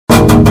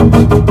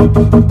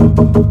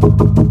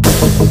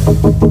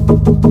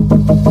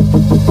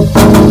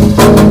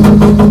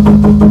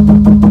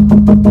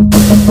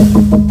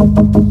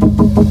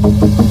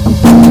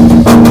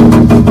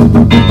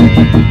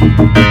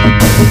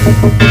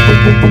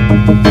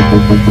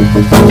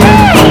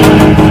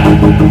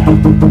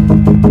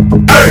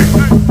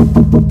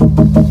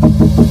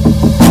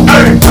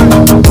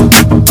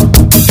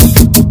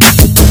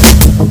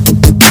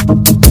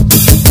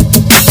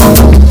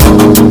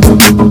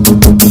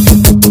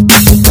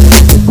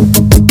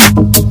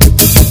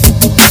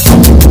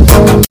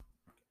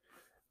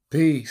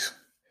Peace.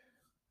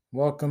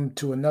 Welcome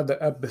to another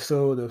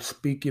episode of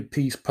Speak Your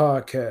Peace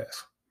podcast.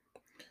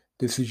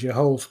 This is your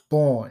host,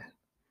 Born.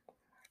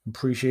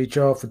 Appreciate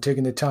y'all for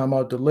taking the time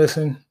out to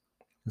listen.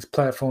 This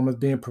platform is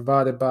being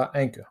provided by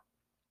Anchor.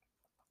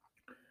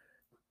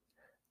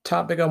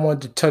 Topic I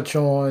wanted to touch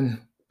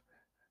on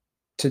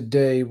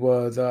today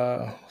was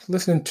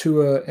listening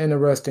to an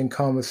interesting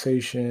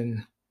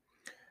conversation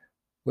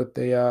with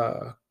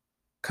a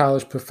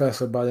college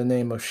professor by the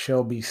name of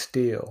Shelby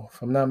Steele.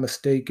 If I'm not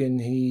mistaken,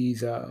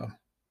 he's a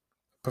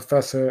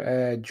professor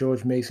at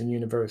George Mason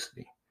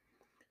University.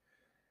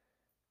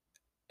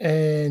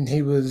 And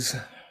he was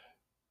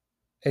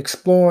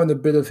exploring a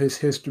bit of his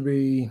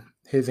history,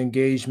 his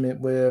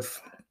engagement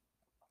with,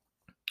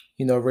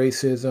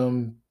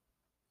 racism,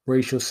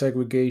 racial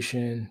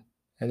segregation,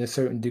 and a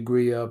certain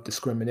degree of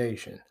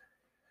discrimination.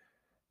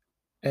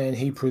 And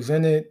he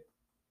presented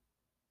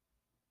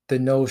the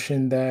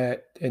notion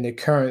that in the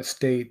current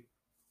state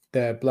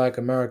that Black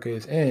America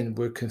is in,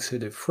 we're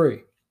considered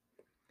free.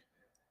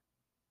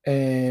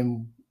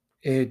 And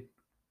it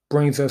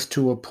brings us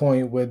to a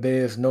point where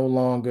there's no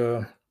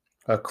longer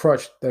a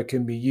crutch that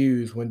can be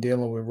used when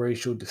dealing with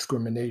racial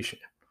discrimination.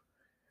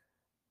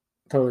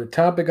 So the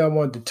topic I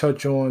wanted to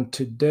touch on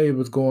today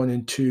was going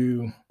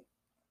into,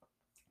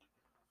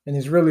 and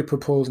it's really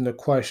proposing the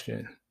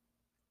question,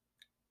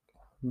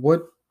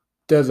 what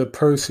does a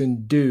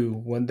person do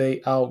when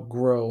they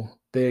outgrow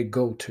their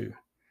go-to?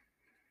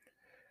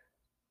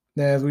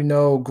 Now, as we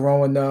know,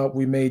 growing up,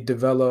 we may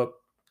develop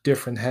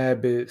different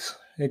habits.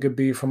 It could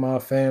be from our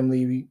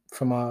family,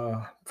 from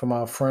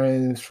our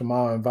friends, from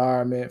our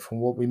environment, from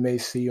what we may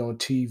see on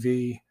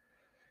TV,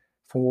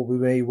 from what we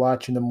may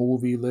watch in a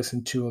movie,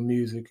 listen to in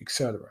music,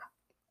 etc.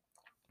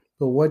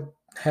 But what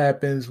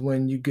happens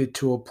when you get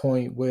to a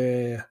point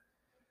where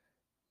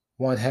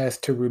one has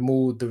to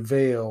remove the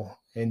veil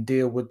and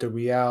deal with the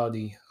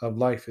reality of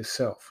life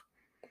itself?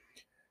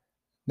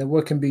 Now,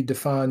 what can be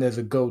defined as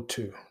a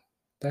go-to?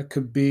 That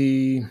could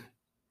be,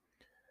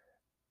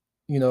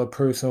 a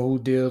person who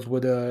deals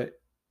with a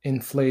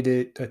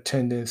inflated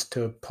attendance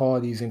to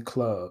parties and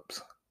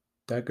clubs.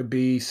 That could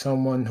be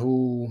someone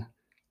who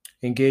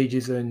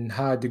engages in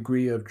high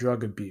degree of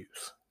drug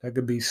abuse. That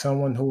could be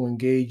someone who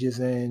engages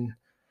in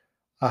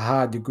a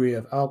high degree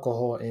of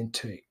alcohol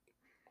intake.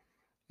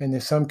 And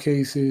in some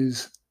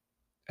cases,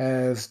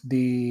 as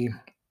the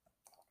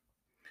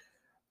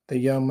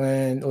young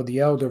man, or the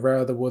elder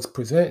rather, was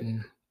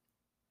presenting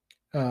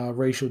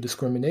racial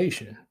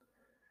discrimination.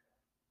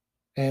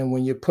 And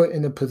when you're put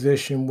in a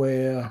position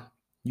where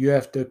you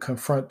have to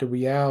confront the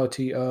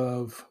reality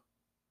of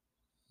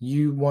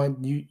you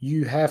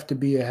have to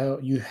be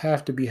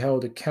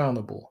held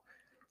accountable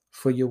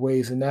for your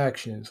ways and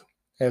actions,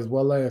 as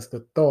well as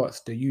the thoughts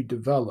that you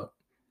develop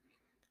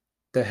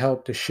that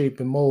help to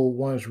shape and mold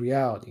one's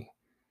reality.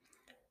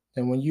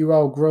 And when you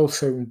outgrow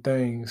certain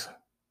things,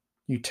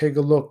 you take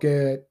a look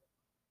at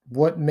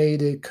what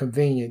made it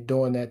convenient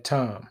during that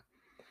time.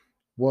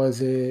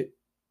 Was it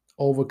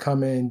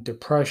overcoming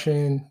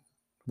depression?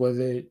 Was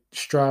it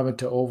striving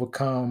to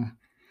overcome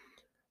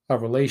a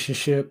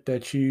relationship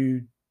that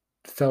you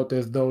felt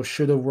as though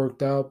should have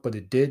worked out, but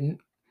it didn't?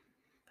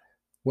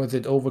 Was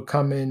it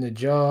overcoming a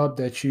job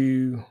that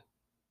you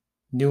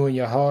knew in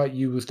your heart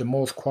you was the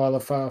most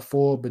qualified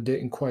for, but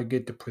didn't quite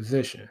get the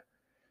position?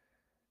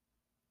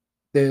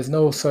 There's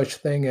no such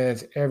thing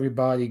as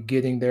everybody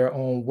getting their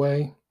own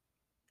way,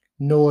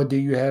 nor do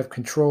you have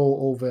control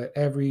over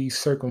every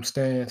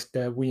circumstance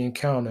that we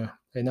encounter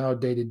in our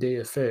day-to-day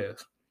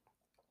affairs.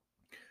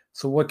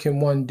 So what can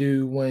one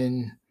do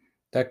when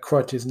that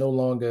crutch is no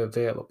longer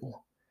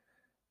available?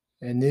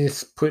 And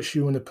this puts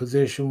you in a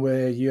position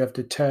where you have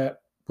to tap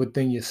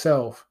within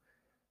yourself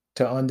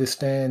to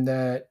understand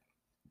that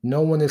no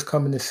one is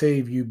coming to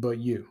save you but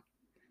you.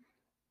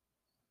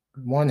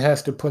 One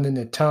has to put in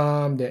the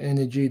time, the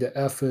energy, the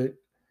effort,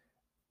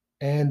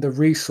 and the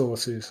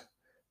resources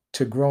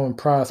to grow and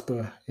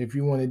prosper if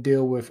you want to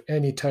deal with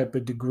any type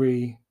of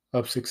degree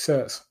of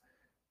success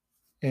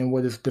in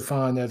what is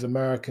defined as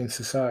American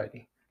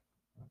society.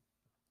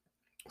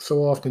 So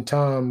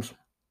oftentimes,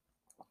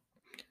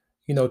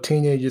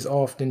 teenagers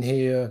often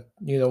hear,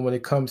 when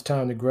it comes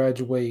time to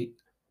graduate,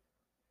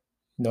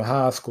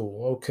 high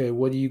school, okay,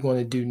 what are you going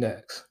to do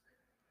next?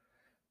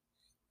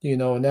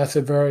 And that's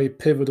a very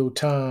pivotal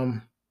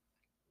time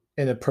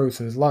in a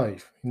person's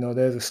life.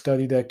 There's a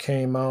study that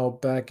came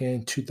out back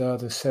in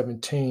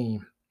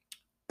 2017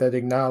 that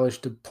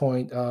acknowledged the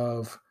point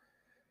of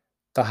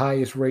the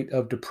highest rate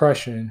of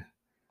depression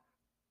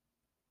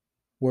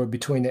were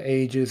between the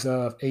ages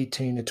of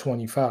 18 to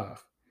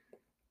 25,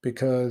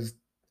 because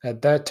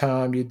at that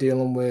time you're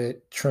dealing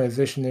with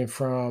transitioning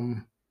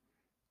from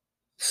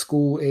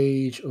school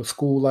age or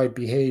school-like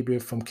behavior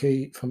from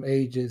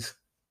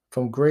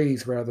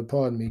grades rather,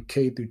 pardon me,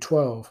 K through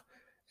 12,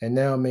 and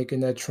now making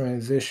that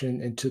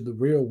transition into the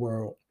real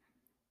world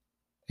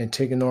and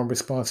taking on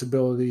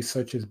responsibilities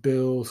such as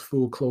bills,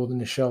 food, clothing,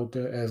 and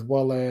shelter, as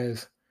well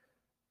as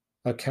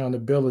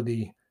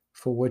accountability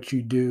for what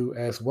you do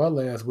as well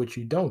as what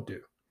you don't do.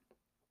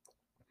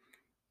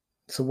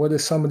 So, what are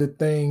some of the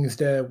things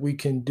that we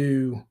can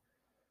do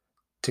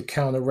to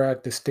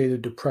counteract the state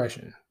of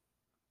depression?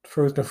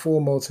 First and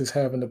foremost is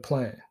having a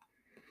plan.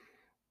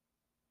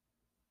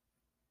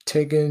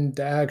 Taking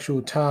the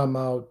actual time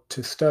out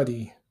to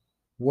study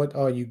what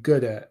are you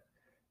good at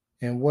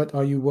and what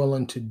are you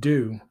willing to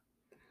do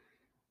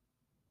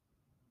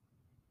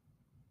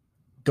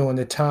during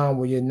the time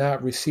where you're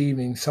not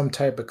receiving some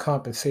type of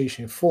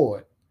compensation for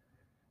it.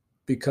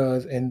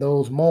 Because in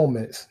those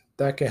moments,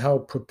 that can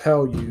help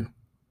propel you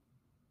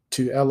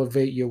to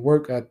elevate your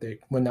work ethic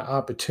when the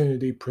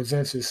opportunity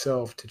presents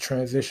itself to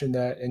transition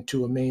that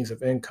into a means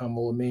of income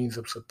or a means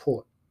of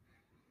support.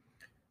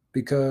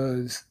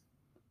 Because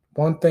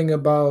one thing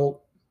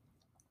about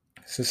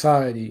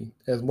society,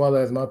 as well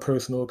as my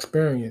personal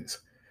experience,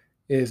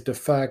 is the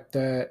fact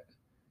that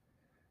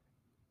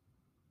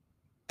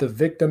the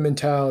victim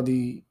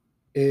mentality,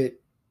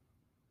 it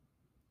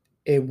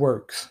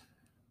works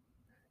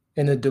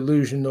in a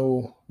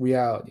delusional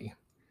reality.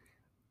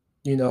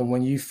 You know,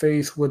 when you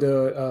face with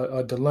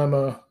a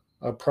dilemma,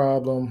 a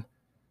problem,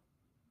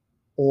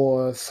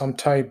 or some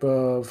type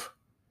of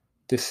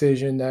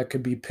decision that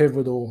could be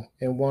pivotal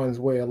in one's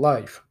way of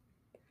life,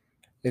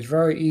 it's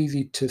very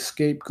easy to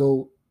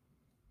scapegoat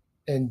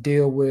and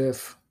deal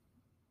with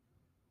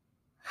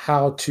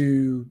how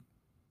to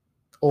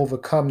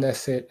overcome that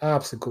said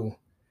obstacle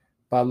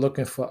by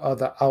looking for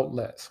other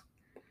outlets.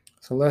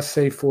 So let's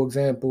say, for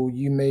example,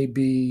 you may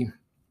be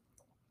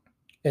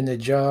in a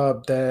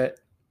job that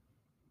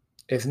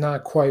is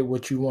not quite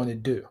what you want to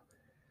do.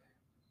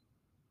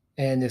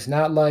 And it's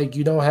not like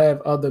you don't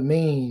have other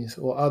means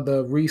or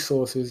other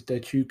resources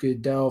that you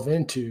could delve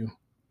into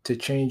to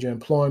change your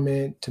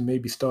employment, to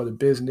maybe start a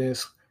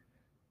business,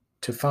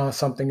 to find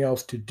something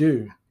else to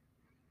do,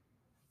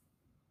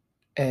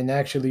 and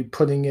actually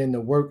putting in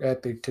the work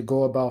ethic to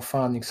go about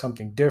finding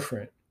something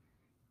different.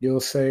 You'll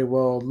say,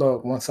 well,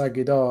 look, once I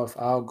get off,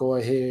 I'll go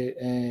ahead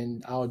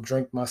and I'll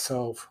drink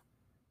myself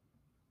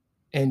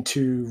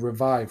into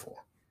revival,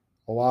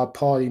 or I'll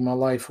party my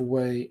life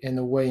away in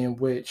a way in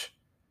which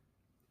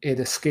it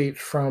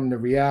escapes from the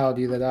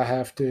reality that I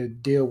have to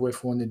deal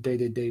with on a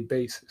day-to-day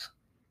basis.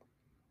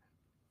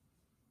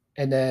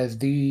 And as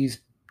these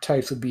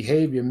types of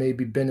behavior may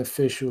be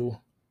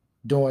beneficial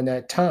during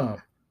that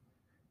time,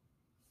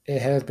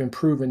 it has been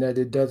proven that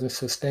it doesn't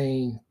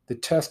sustain the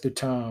test of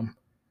time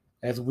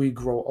as we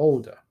grow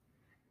older,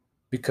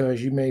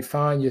 because you may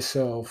find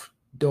yourself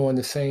doing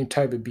the same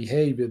type of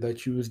behavior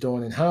that you was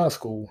doing in high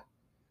school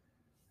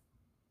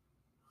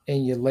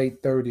in your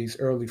late 30s,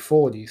 early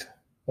 40s,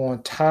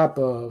 on top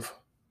of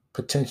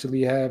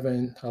potentially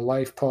having a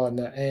life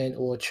partner and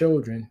or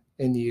children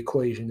in the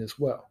equation as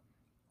well.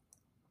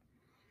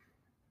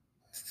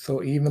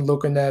 So even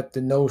looking at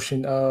the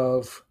notion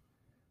of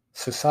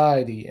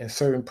society and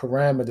certain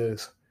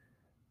parameters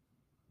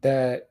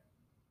that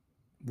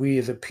we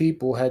as a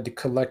people had to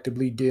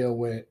collectively deal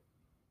with,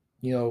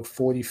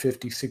 40,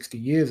 50, 60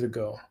 years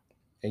ago,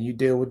 and you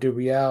deal with the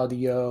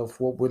reality of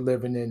what we're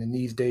living in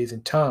these days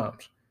and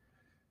times,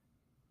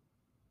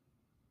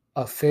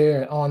 a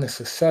fair and honest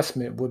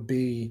assessment would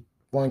be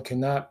one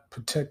cannot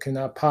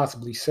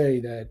possibly say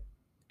that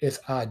it's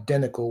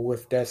identical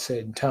with that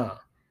certain time.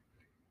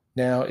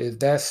 Now, is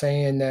that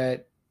saying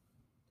that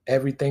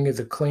everything is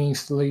a clean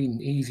slate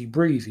and easy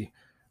breezy?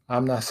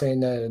 I'm not saying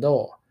that at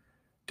all.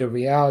 The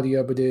reality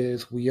of it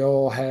is we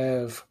all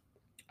have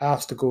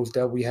obstacles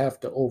that we have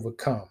to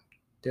overcome.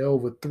 There are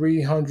over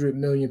 300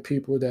 million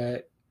people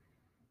that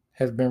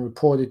have been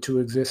reported to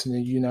exist in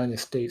the United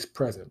States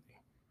presently.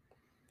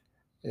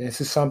 And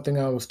this is something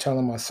I was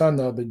telling my son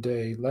the other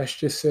day. Let's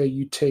just say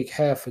you take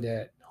half of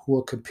that who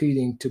are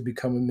competing to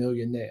become a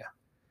millionaire.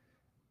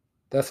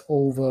 That's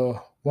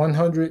over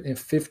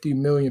 150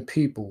 million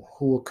people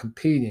who are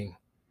competing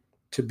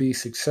to be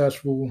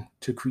successful,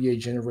 to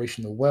create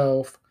generational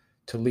wealth,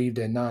 to leave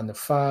their 9 to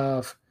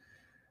 5,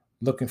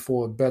 looking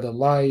for a better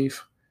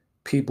life,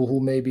 people who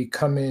may be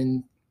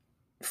coming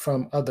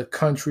from other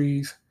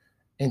countries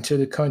into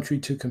the country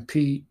to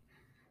compete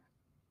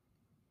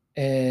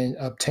and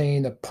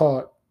obtain a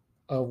part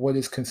of what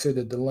is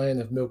considered the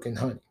land of milk and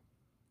honey.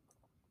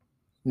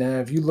 Now,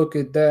 if you look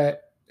at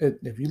that,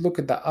 if you look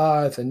at the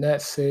odds in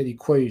that said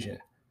equation,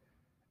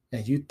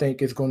 and you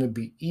think it's going to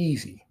be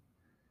easy,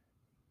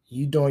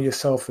 you doing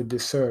yourself a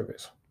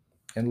disservice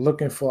and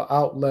looking for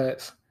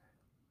outlets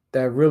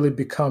that really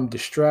become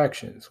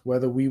distractions,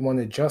 whether we want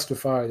to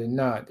justify it or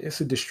not.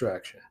 It's a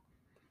distraction.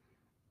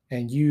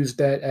 and use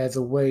that as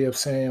a way of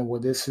saying, well,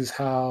 this is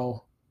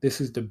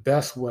the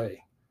best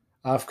way.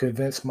 I've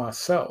convinced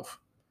myself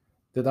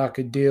that I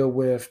could deal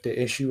with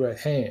the issue at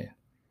hand.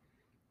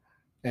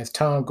 As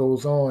time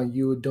goes on,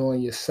 you are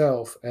doing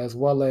yourself, as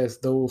well as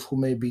those who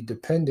may be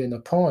dependent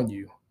upon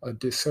you, a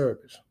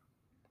disservice.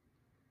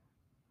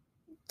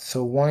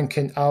 So one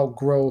can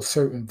outgrow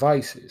certain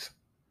vices.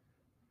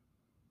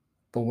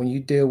 But when you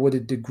deal with a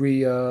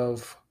degree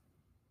of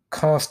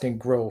constant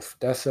growth,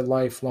 that's a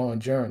lifelong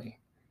journey.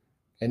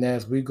 And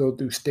as we go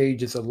through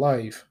stages of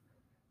life,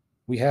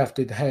 we have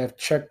to have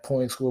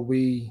checkpoints where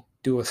we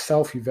do a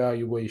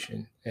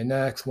self-evaluation and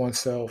ask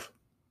oneself,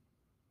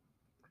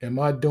 am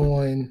I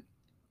doing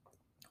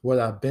what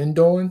I've been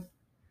doing?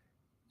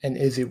 And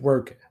is it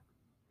working?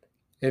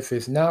 If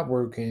it's not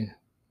working,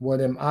 what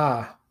am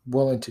I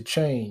willing to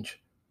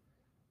change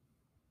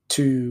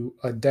to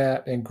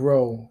adapt and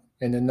grow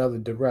in another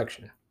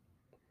direction?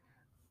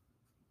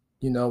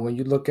 When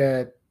you look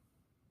at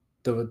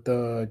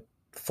the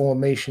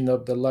formation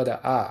of the letter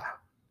I,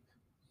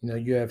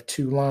 you have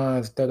two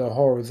lines that are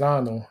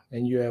horizontal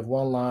and you have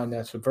one line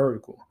that's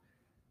vertical.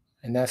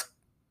 And that's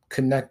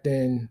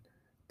connecting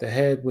the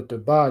head with the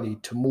body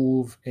to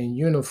move in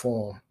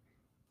uniform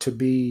to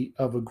be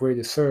of a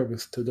greater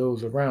service to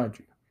those around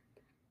you.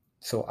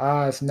 So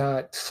I is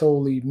not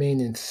solely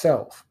meaning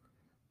self.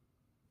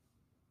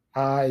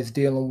 I is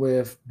dealing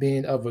with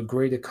being of a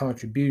greater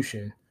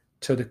contribution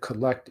to the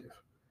collective.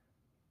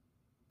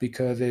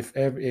 Because if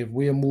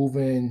we're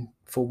moving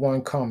for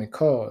one common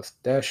cause,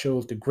 that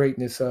shows the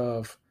greatness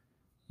of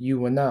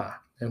you and I.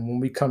 And when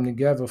we come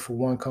together for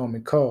one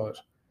common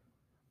cause,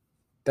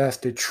 that's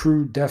the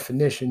true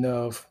definition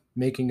of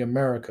making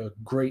America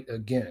great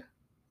again.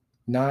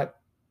 Not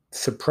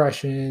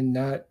suppression,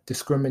 not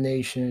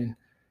discrimination,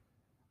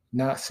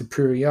 not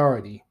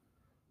superiority,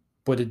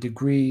 but a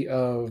degree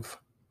of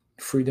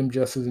freedom,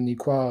 justice, and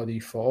equality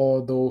for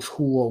all those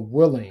who are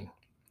willing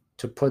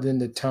to put in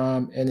the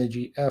time,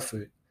 energy,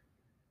 effort,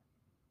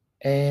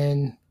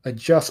 and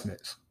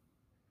adjustments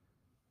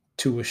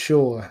to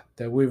assure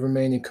that we're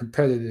remaining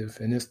competitive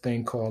in this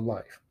thing called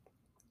life.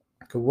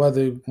 Because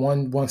whether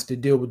one wants to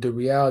deal with the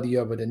reality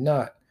of it or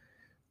not,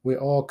 we're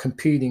all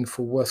competing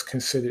for what's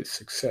considered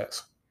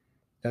success.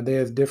 Now,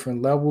 there's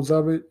different levels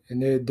of it,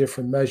 and there are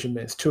different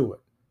measurements to it.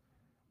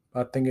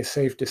 I think it's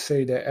safe to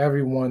say that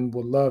everyone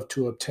would love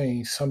to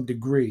obtain some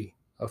degree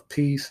of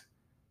peace,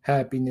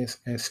 happiness,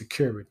 and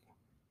security.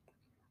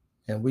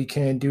 And we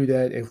can't do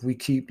that if we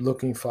keep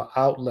looking for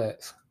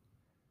outlets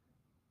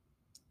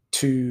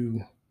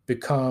to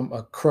become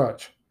a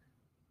crutch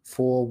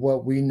for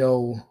what we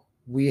know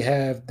we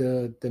have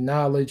the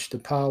knowledge, the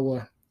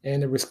power,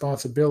 and the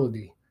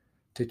responsibility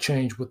to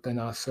change within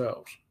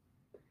ourselves.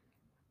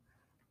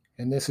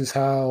 And this is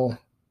how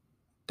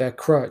that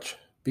crutch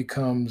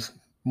becomes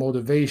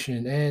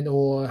motivation and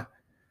or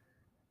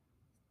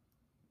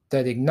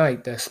that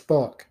ignite, that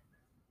spark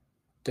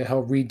to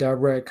help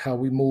redirect how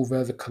we move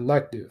as a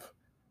collective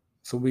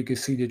so we can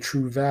see the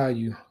true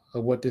value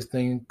of what this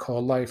thing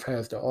called life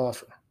has to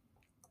offer.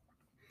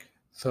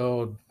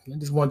 So I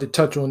just wanted to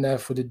touch on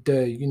that for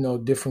today,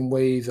 different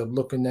ways of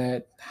looking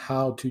at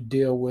how to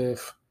deal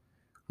with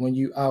when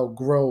you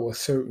outgrow a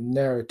certain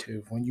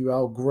narrative, when you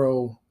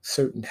outgrow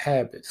certain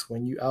habits,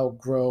 when you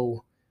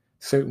outgrow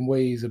certain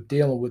ways of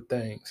dealing with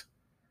things.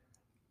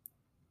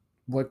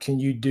 What can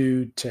you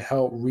do to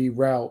help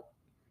reroute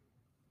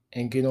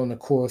and get on the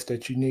course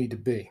that you need to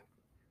be?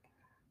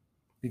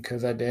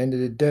 Because at the end of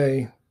the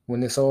day,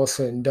 when it's all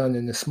said and done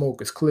and the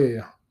smoke is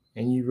clear,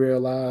 and you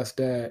realize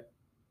that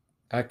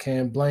I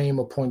can't blame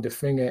or point the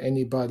finger at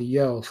anybody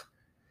else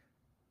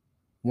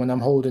when I'm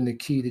holding the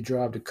key to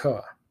drive the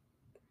car.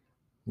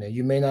 Now,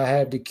 you may not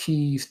have the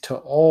keys to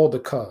all the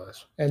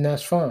cars, and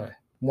that's fine.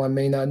 One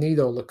may not need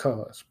all the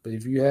cars, but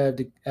if you have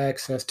the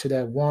access to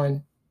that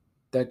one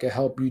that can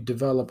help you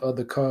develop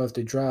other cars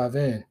to drive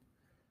in,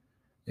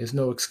 there's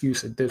no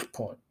excuse at this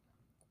point.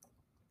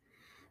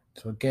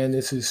 So again,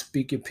 this is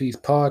Speak Your Peace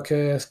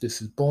podcast. This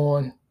is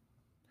Born.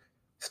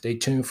 Stay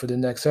tuned for the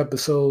next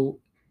episode.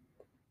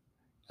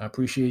 I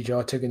appreciate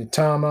y'all taking the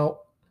time out.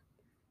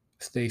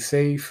 Stay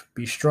safe,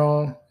 be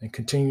strong, and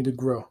continue to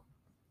grow.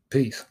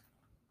 Peace.